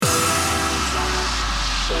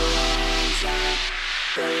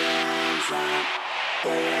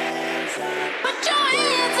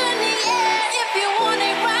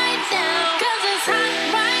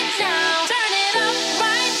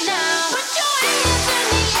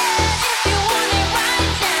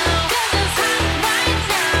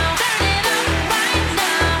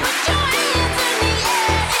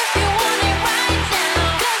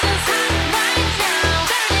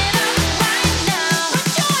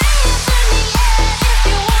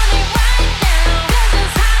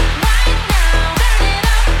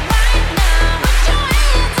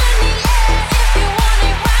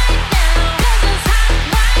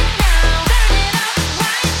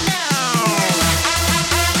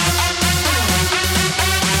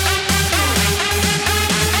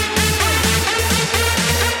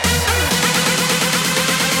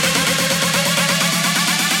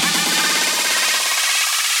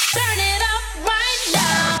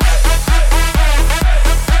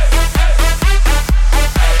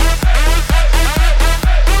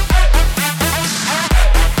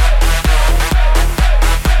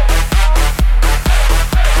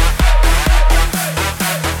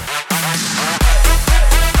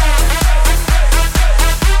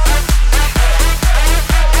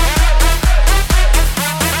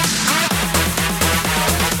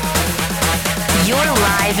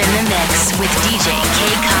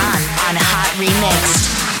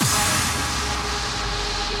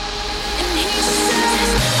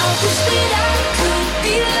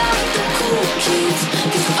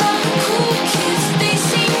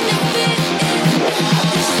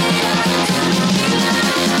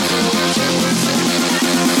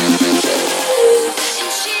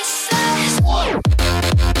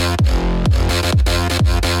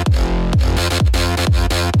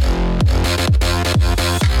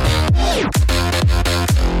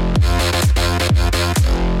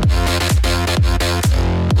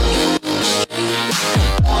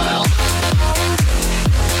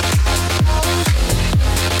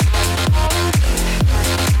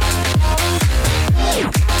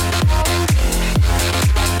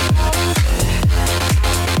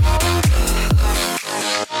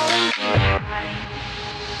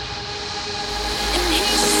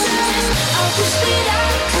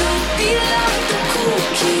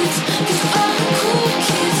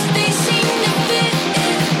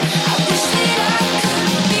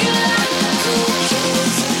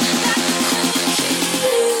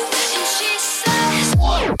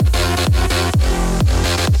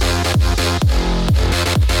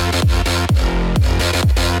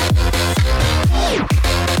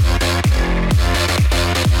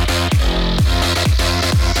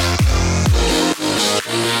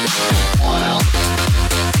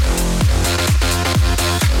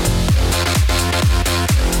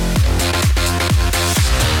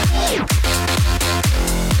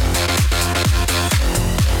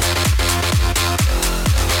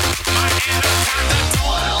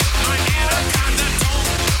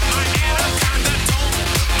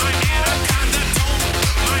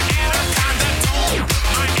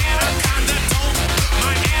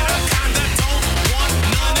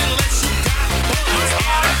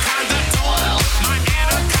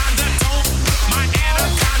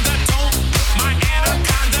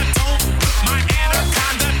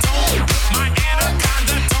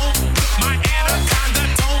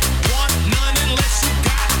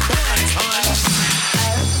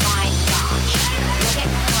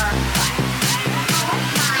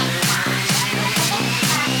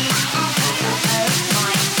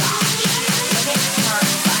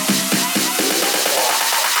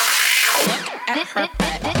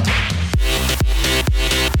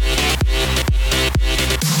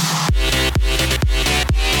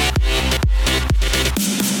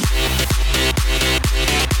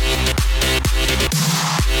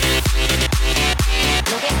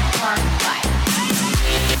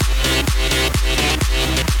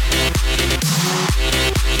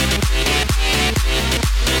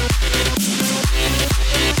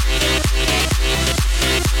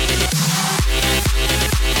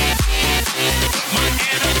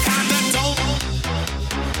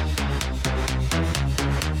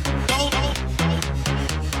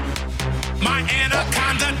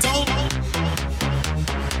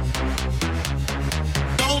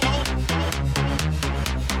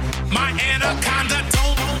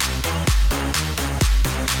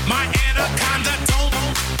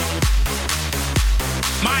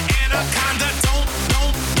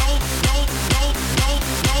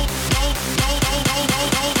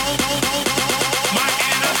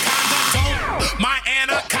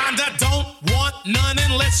None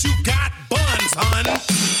unless you got buns, hun.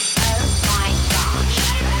 Oh my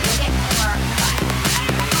gosh.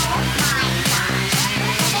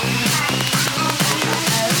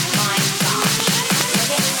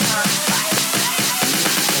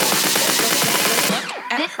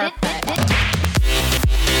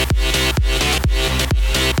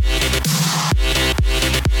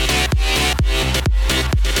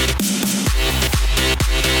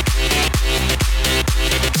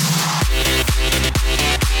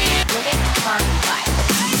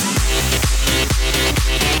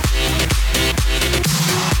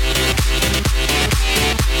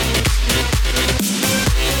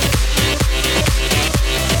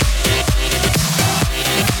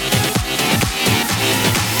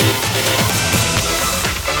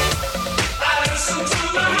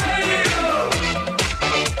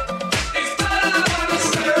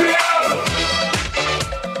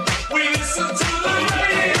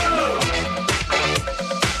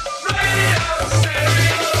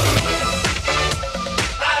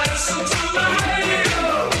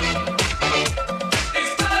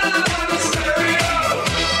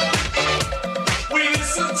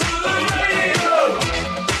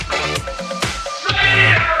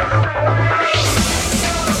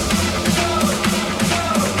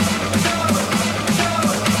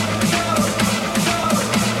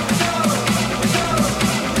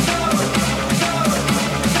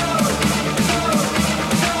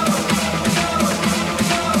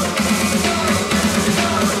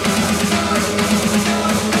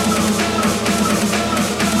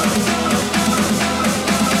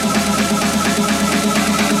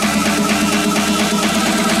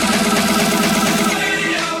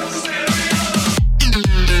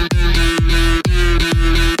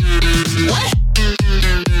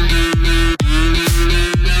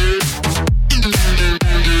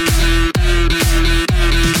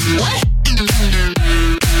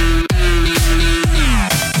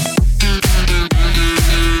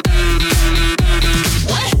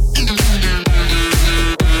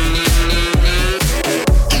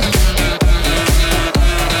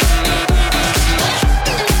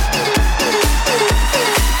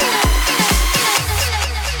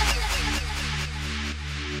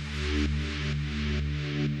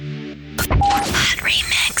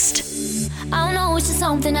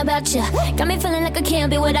 something about you. Got me feeling like I can't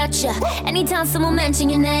be without you. Anytime someone mention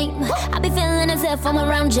your name, I be feeling as if I'm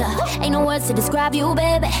around you. Ain't no words to describe you,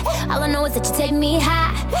 baby. All I know is that you take me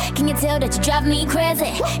high. Can you tell that you drive me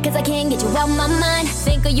crazy? Cause I can't get you out my mind.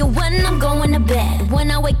 Think of you when I'm going to bed. When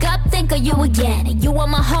I wake up, think of you again. You are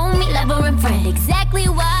my homie, lover and friend. Exactly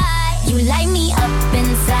why you light me up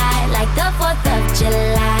inside like the 4th of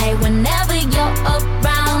July. Whenever you're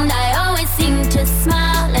around, I always seem to smile.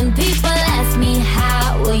 And people ask me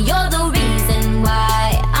how, well, you're the reason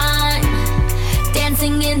why I'm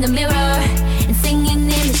dancing in the mirror and singing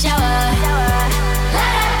in the shower.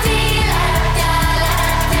 La-da-dee, la-da-da,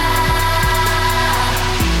 la-da-da.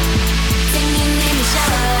 Singing in the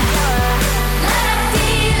shower.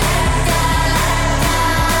 La-da-dee, la-da-da, la-da-da.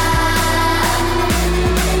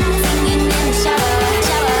 Singing in the shower,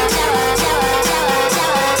 shower, shower, shower, shower, shower.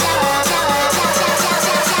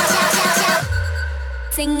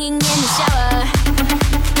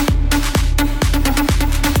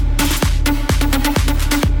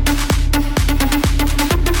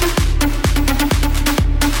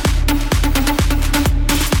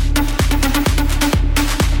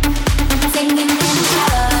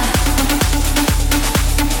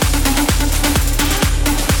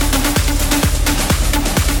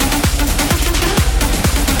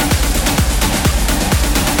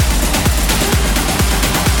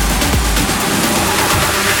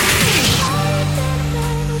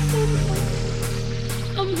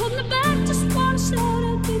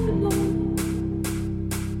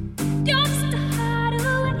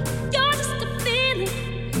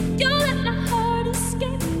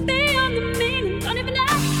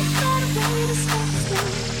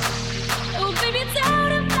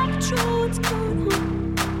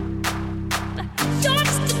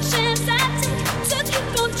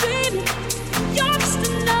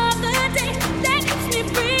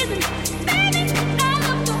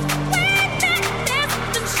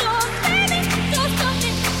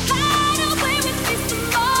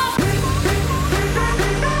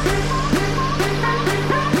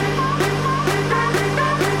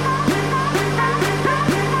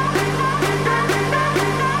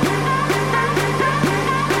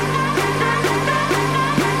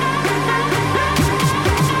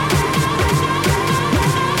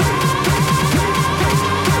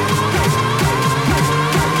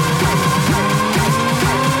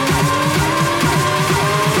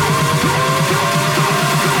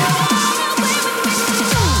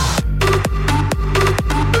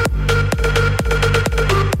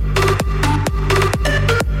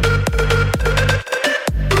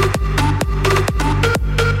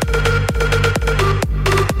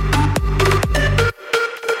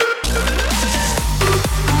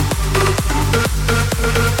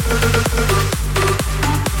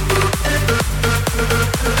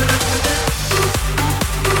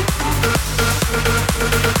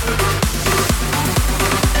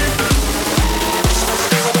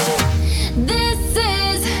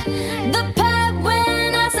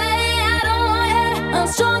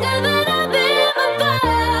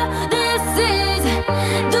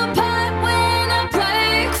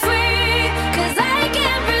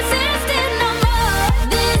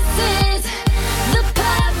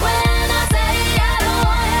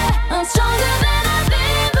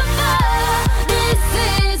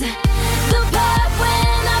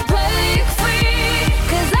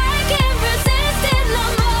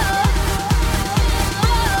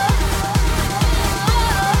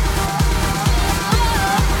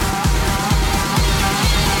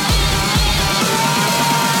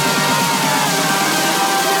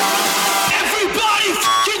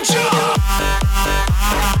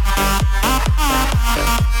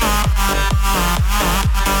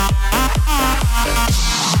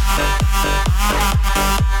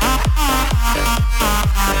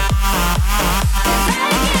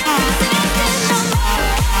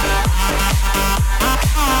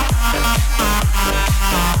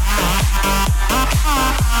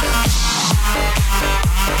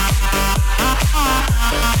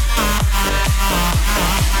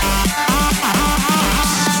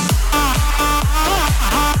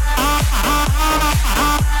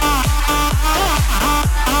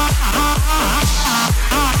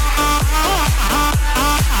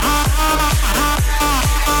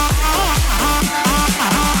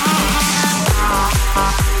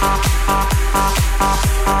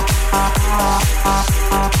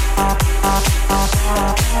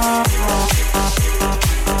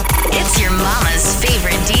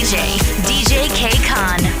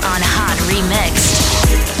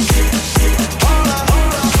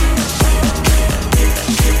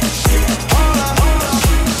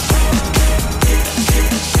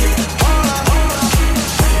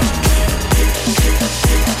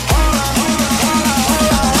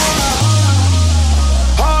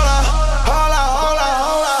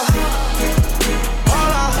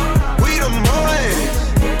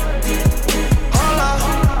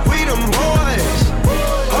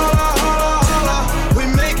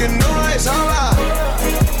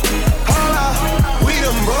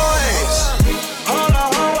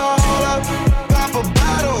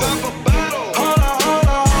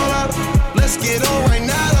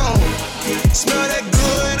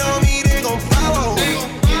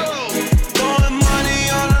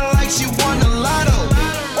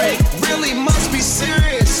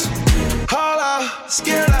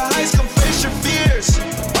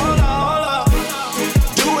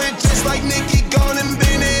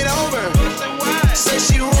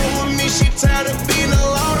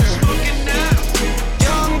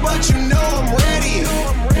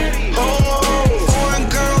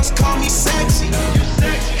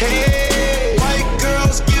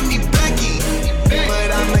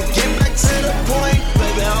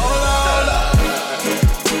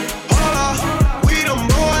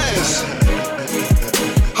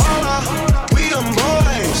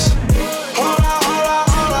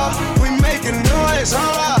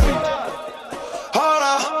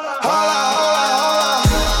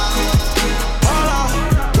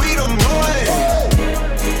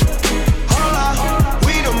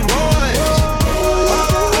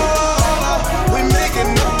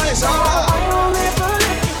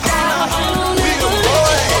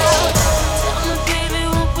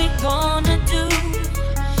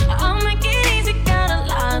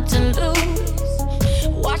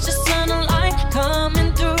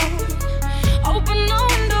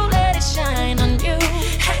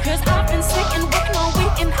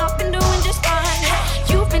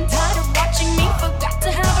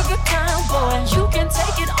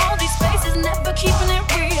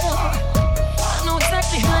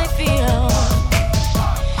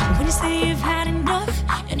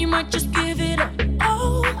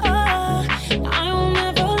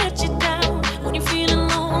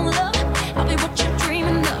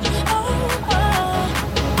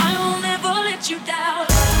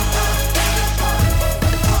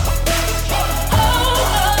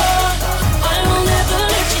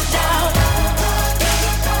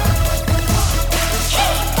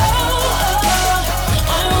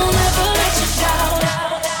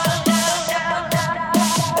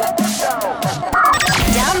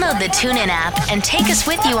 TuneIn app and take us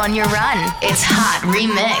with you on your run. It's Hot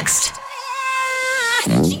Remixed.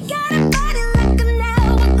 She got a body like an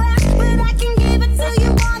hourglass, but I can give it to you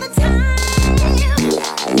all the time.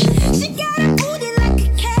 She got a booty like a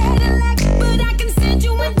Cadillac, but I can send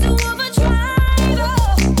you into overdrive.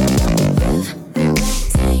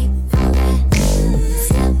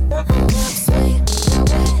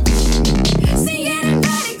 See,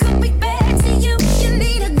 anybody could be bad to you. You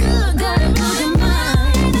need a good girl to lose your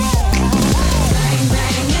mind. Bang,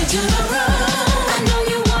 bang into the room. I know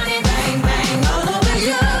you want it. Bang, bang all over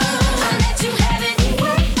you. I let you have it.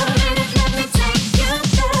 Wait a minute, let me take you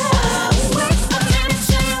down. Wait a minute,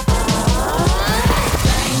 chill.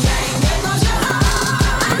 Bang, bang, there goes your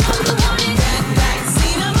heart. I know you want it. Bang, bang,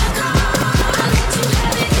 seat of my car. I let you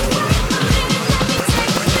have it. Wait a minute, let me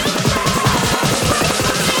take you down.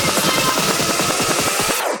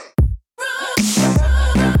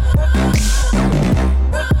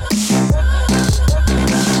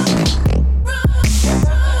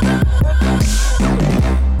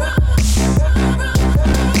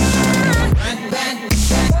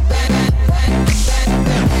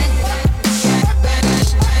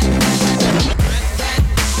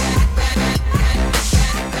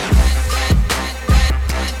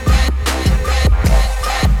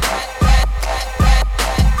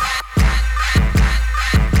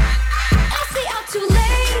 I stay out too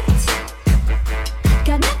late.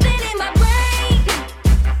 Got nothing in my brain.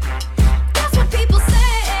 That's what people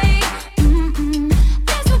say.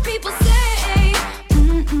 That's what people say.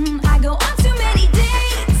 I go on too many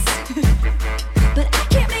dates, but I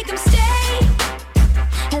can't make them stay.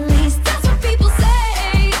 At least that's what people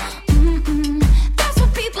say. That's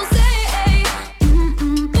what people say.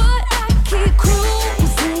 But I keep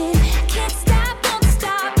cruising, can't stop, won't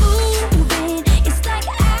stop moving. It's like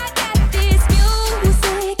I got this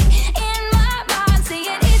music in my mind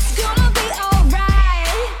saying it's gonna be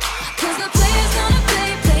alright. 'Cause the player's gonna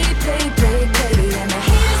play, play, play, play, play, and the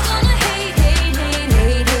haters gonna hate, hate, hate,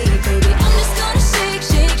 hate, hate, baby. I'm just gonna shake,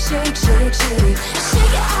 shake, shake, shake, shake,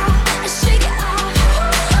 shake it off, shake it off.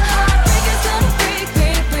 Heartbreaker's gonna break,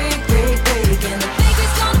 break, break, break, break, and the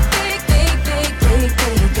baker's gonna bake, bake, bake, bake,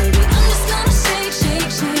 bake, baby. I'm just gonna shake,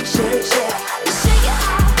 shake, shake, shake, shake, shake it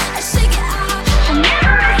off, shake it off. I'm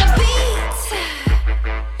never at the beat.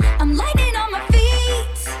 I'm lightning on my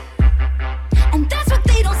feet, and that's what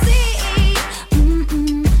they don't see.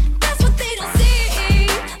 That's what they don't see.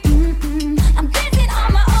 I'm dancing on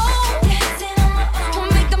my own. I'll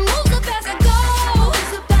make the moves up as I go.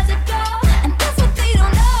 And that's what they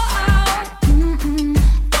don't know.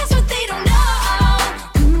 That's what they don't know.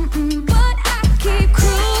 But I keep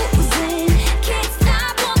cruising, can't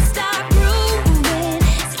stop, won't stop grooving.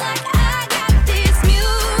 It's like I got this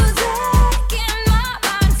music in my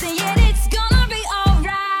mind saying it's gonna be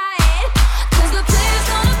alright. 'Cause the player's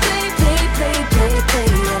gonna play, play, play, play, play,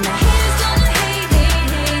 and the haters gonna hate, hate,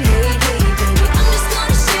 hate, hate, hate, baby. I'm just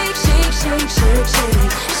gonna shake, shake, shake, shake, shake,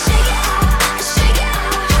 shake it off, shake it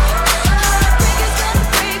off. Heartbreaker's gonna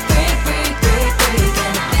break, break, break, break, break,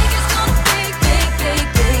 and the baker's gonna bake, bake, bake,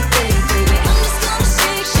 bake, bake, baby. I'm just gonna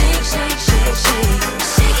shake, shake, shake, shake, shake,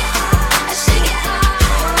 shake it off, shake it off,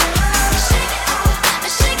 shake it off,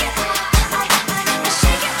 shake it off,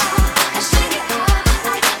 shake it off, shake it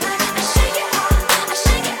off,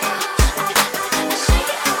 shake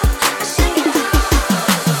it off, shake it off.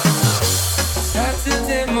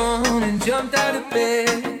 Saturday morning, jumped out of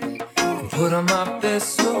bed, put on my best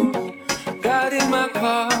suit, got in my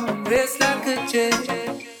car, raced like a jet,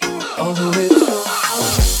 all the way through.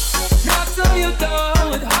 Knocked on your door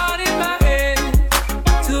with heart in my head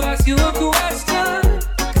to ask you a question,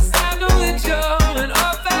 'cause I know that you're an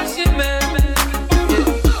old-fashioned man.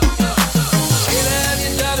 Can I have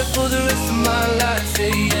your daughter for the rest of my life?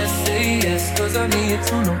 Say yes, 'cause I need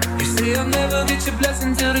to know. You say I'll never get your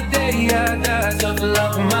blessing till the day I die. Tough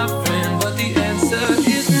luck, my friend, but the answer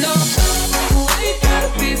is no. Why you gotta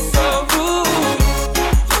be so rude?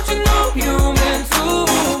 Don't you know human too?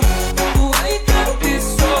 Why you gotta be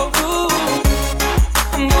so rude?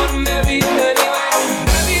 I'm gonna marry you anyway.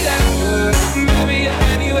 Marry that girl, marry you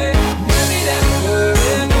anyway. Marry that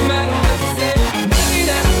girl, no matter what you say. Marry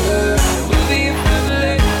that girl, we'll be a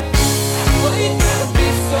family. Why you gotta be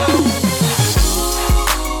so rude?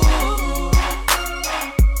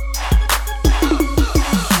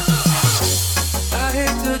 I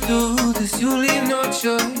hate to do this, you leave no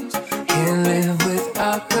choice. Can't live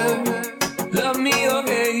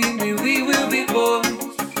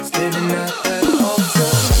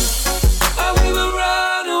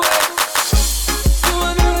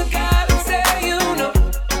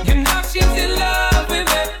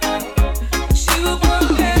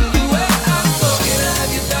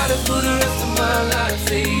my life.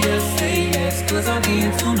 Say yes, cause I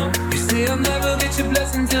need to know. You say I'll never get your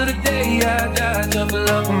blessing till the day I die. Tough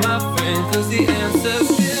luck with my friend, cause the answer's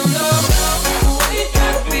still no. Why you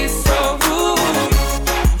gotta be so rude?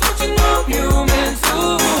 Don't you know humans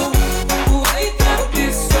too? Why you gotta be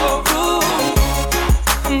so rude?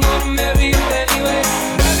 I'm gonna marry you anyway.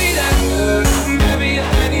 Marry that girl, marry you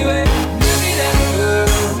anyway. Marry that girl,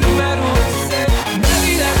 no matter what you say.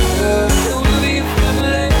 Marry that girl, it will be your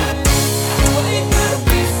family. Why you gotta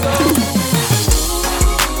be so rude?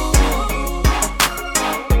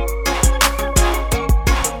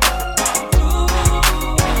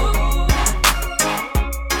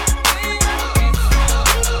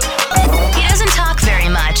 He doesn't talk very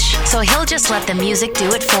much, so he'll just let the music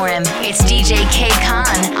do it for him. It's DJ K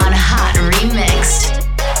Khan on Hot Remixed.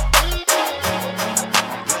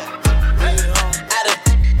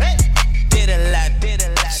 Did a lot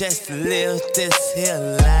just to live this here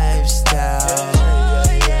lifestyle.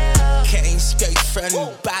 Came straight from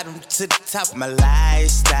the bottom to the top of my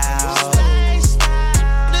lifestyle.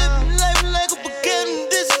 Living life like a beginning,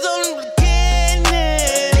 this is only the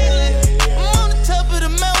beginning. I'm on the top of the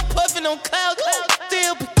mountain, puffing on clouds,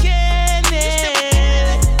 still beginning.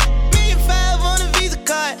 $1,500,000 on a Visa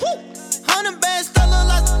card, 100 bands, still a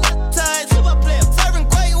lot of ties. Serving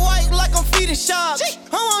great white like I'm feeding sharks.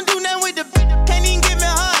 I won't do nothing with the can't even get me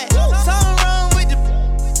high. Something wrong with the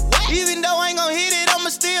even though I ain't gon' hit it, I'ma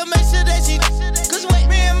still make sure that she. Cause wait,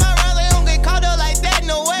 me and my rounds, they don't get caught up like that,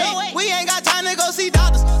 no way. We ain't got time to go see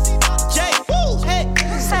doctors. Jay, hey,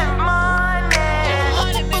 send money.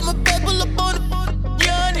 Put my paper up on the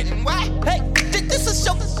yawning. Why? Hey, this a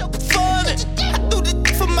show performance. I do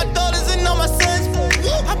this for my daughters and all my sons.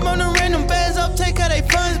 I'm on the random bands up, take how they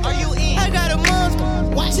funds. Are you in? I got a month,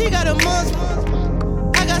 she got a month.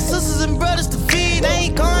 I got sisters and brothers to feed. I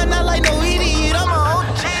ain't going out like no idiot. I'm a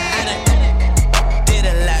OG. Did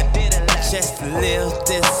a lot just to live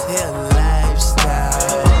this here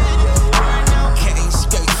lifestyle. Came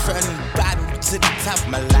straight from the bottom to the top of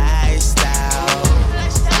my lifestyle.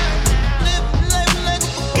 Living life like a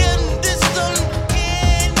beginning, this is only the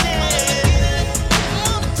beginning. I'm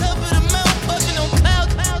on the top of the mountain, puffing on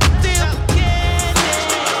clouds, still beginning.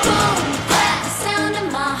 Boom, clap, the sound of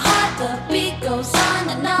my heart. The beat goes on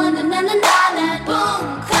and on and on and on. And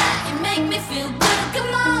boom, clap, you make me feel good.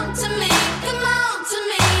 Come on to me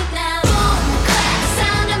now. Boom, clap, the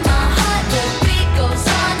sound of my heart. The beat goes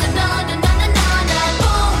on and on and on and on. And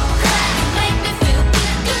boom, clap, you make me feel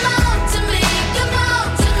good. Come on to me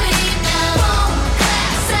now. Boom, clap,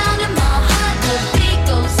 the sound of my heart. The beat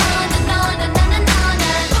goes on and on and on and on.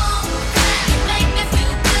 And boom, clap, you make me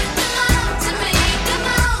feel good. Come on to me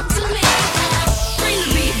now. Bring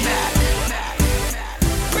the beat back.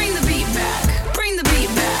 Bring the beat back. Bring the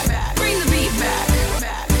beat back. Bring the beat back.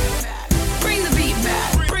 Bring the beat back.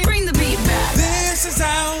 Bring the beat back. This is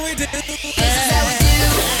how we do. This is how we do,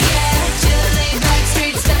 yeah. Chill, lay back,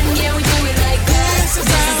 straight, stunning, yeah, we do it like that. This is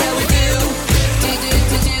how we do.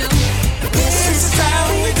 Do. This is how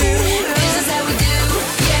we do. This is how we do,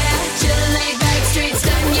 yeah. Chill, lay back, straight,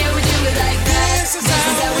 stunning, yeah, we do it like that. This is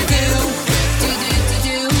how we do.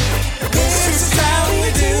 Do. This is how we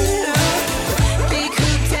do. Big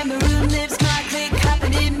hoop, tambourine lips, my click,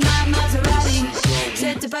 hopping in my Maserati.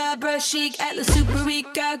 Set to Barbara chic, Atlas Super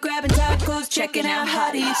Rica, grabbing tacos, checking out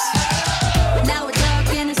hotties. Now we're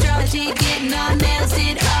talking astrology, getting our nails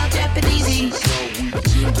did all Japanesey.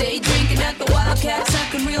 Day drinking at the Wildcat,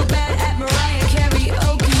 sucking real bad at Mariah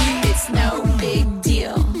karaoke. It's no big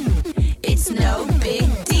deal. It's no big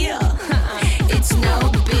deal. It's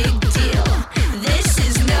no big deal. This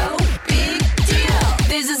is no big deal.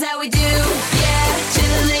 This is how we do, yeah.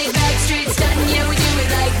 Chillin', laid back, straight, stunning, yeah, we do it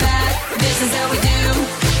like that. This is how we do.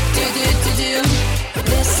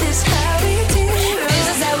 This is how we do. This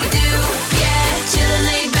is how we do, yeah. Chillin',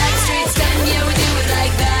 laid back, straight, stunning, yeah, we do it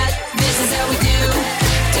like that. This is how we do.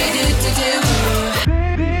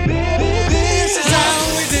 This is how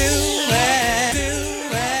we do it.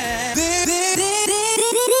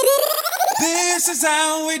 This is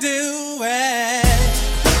how we do it.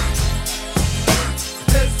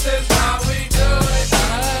 This is how we do it. La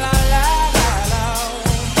la la la.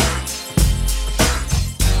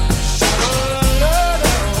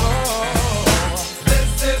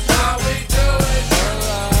 This is how we do it.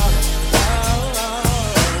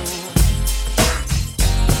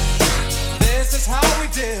 This is how we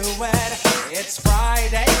do it. It's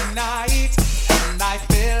Friday night and I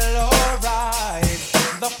feel alright.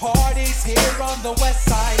 The party's here on the west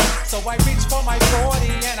side, so I reach for my 40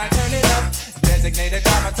 and I turn it up. Designated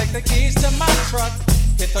driver, take the keys to my truck.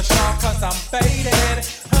 Hit the shop cause I'm faded.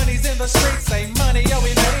 Honey's in the streets, say money, yo,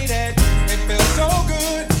 we made it. It feels so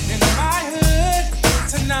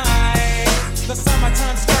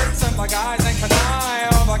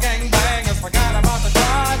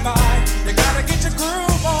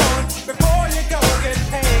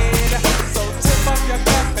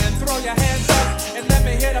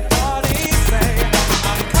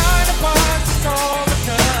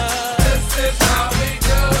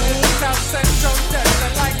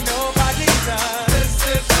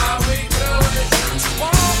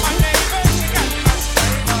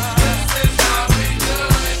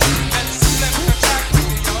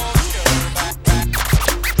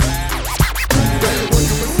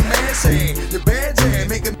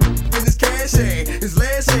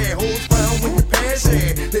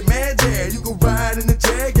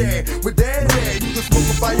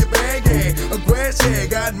yeah.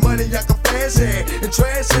 Got money I can flash, yeah. And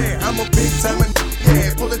trash, yeah. I'm a big time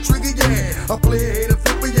yeah. Pull a trigger, yeah. I play a hater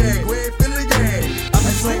flipper, yeah. Great filler, yeah. I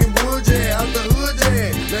be slinging wood, yeah. Out the hood,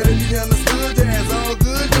 yeah. Let it be understood, yeah. It's all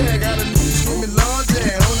good, yeah. Got a new swimming large,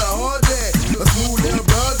 yeah. On the hard, yeah. A smooth little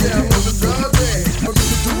broad, yeah. I'm on the drugs, yeah. I'm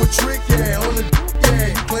used to do a trick, yeah. On the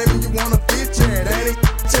yeah. You claiming you wanna fit, yeah. That ain't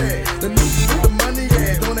yeah. The niggas with the money,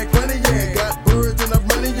 yeah. Don't act funny, yeah. Got birds and I'm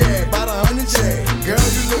running, yeah. About 100, yeah. Girl,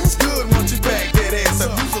 you look good, want you back that ass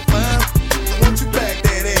up. You so fine, want you back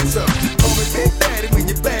that ass up. Call me Big Daddy when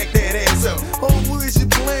you back that ass up. Oh, who is you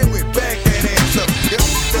playing with? Back that ass up. Girl,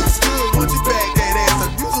 you look good, want you back that ass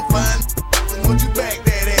up. You so fine, want you back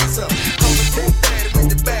that ass up. Call me Big Daddy when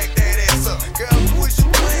you back that ass up. Girl, who is you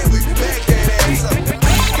playing with? Back that ass up.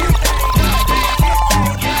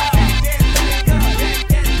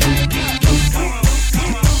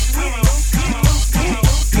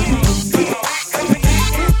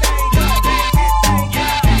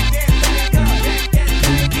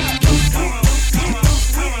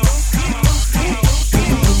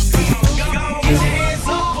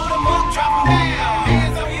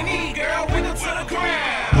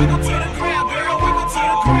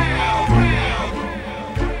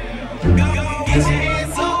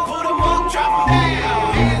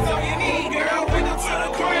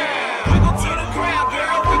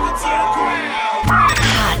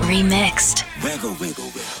 Remixed. Wiggle,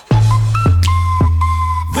 wiggle, wiggle.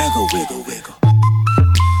 Wiggle, wiggle, wiggle.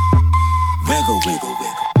 Wiggle, wiggle,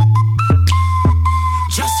 wiggle.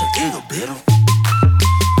 Just a little bit of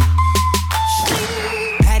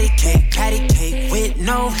patty cake with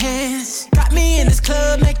no hands. Got me in this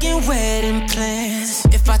club making wedding plans.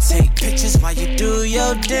 If I take pictures while you do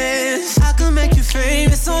your dance, I can make you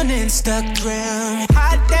famous on Instagram.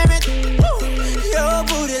 Hot damn it, woo. Your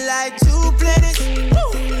booty like 2 planets.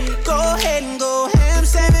 Woo. Go ahead and go ham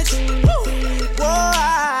sandwich. Woo. Whoa,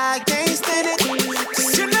 I can't stand it.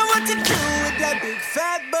 'Cause you know what to do with that big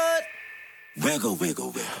fat butt. Wiggle,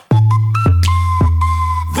 wiggle, wiggle.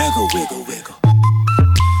 Wiggle, wiggle, wiggle.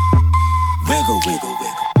 Wiggle, wiggle,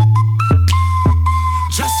 wiggle.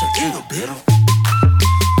 Just a little bit of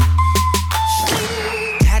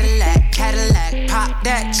Cadillac, pop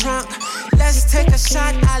that trunk. Let's take a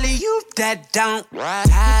shot, alley-oop that don't.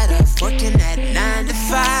 Tired of working at 9 to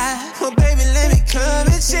 5. Well, baby, let me come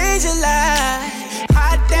and change your life.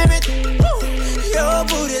 Hot damn it, woo. Your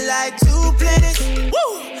booty like 2 planets. Woo.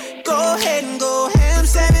 Go ahead and go ham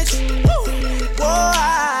sandwich. Woo. Whoa,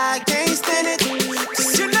 I can't stand it.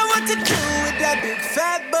 'Cause you know what to do with that big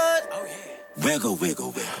fat butt. Oh, yeah. Wiggle,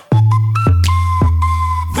 wiggle, wiggle.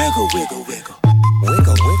 Wiggle, wiggle, wiggle.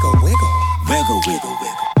 Wiggle, wiggle, wiggle. Wiggle, wiggle,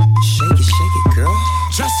 wiggle. Shake it, girl.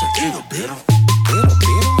 Just a little bit of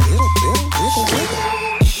wiggle, wiggle.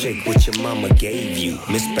 Shake what your mama gave you,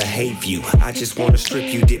 misbehave you. I just wanna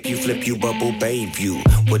strip you, dip you, flip you, bubble babe you.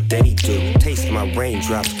 What they do, taste my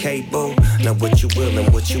raindrops, cable. Now what you will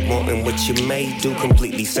and what you want and what you may do.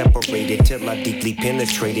 Completely separated till I deeply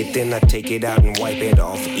penetrate it. Then I take it out and wipe it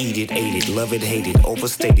off. Eat it, ate it, love it, hate it.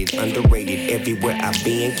 Overstated, underrated. Everywhere I've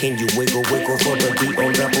been, can you wiggle, wiggle for the beat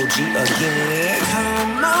on double G again?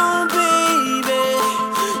 Come on, baby.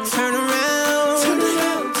 Turn around.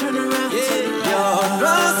 Yeah, you're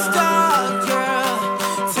a star, girl.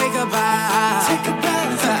 Take a bite.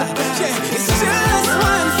 Yeah, it's just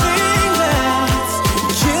one thing that's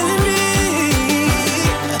killing me.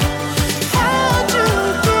 How'd you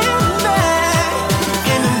get back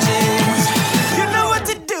in them jeans? You know what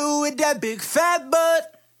to do with that big fat butt.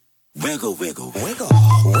 Wiggle, wiggle, wiggle,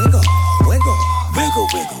 wiggle, wiggle, wiggle,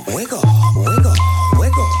 wiggle, wiggle, wiggle,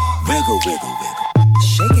 wiggle, wiggle, wiggle, wiggle.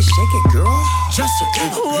 Shake it, girl. Just a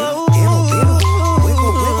little bit. Wiggle,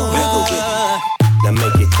 wiggle, wiggle. Now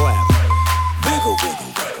make it clap. Wiggle, wiggle,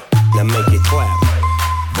 wiggle. Now make it clap.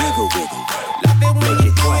 Wiggle, wiggle, wiggle. Love it when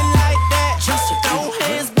you do it like that. Just a throw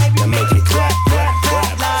hands, baby. Now make it clap, clap,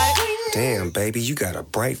 clap. Damn, baby, you got a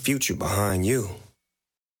bright future behind you.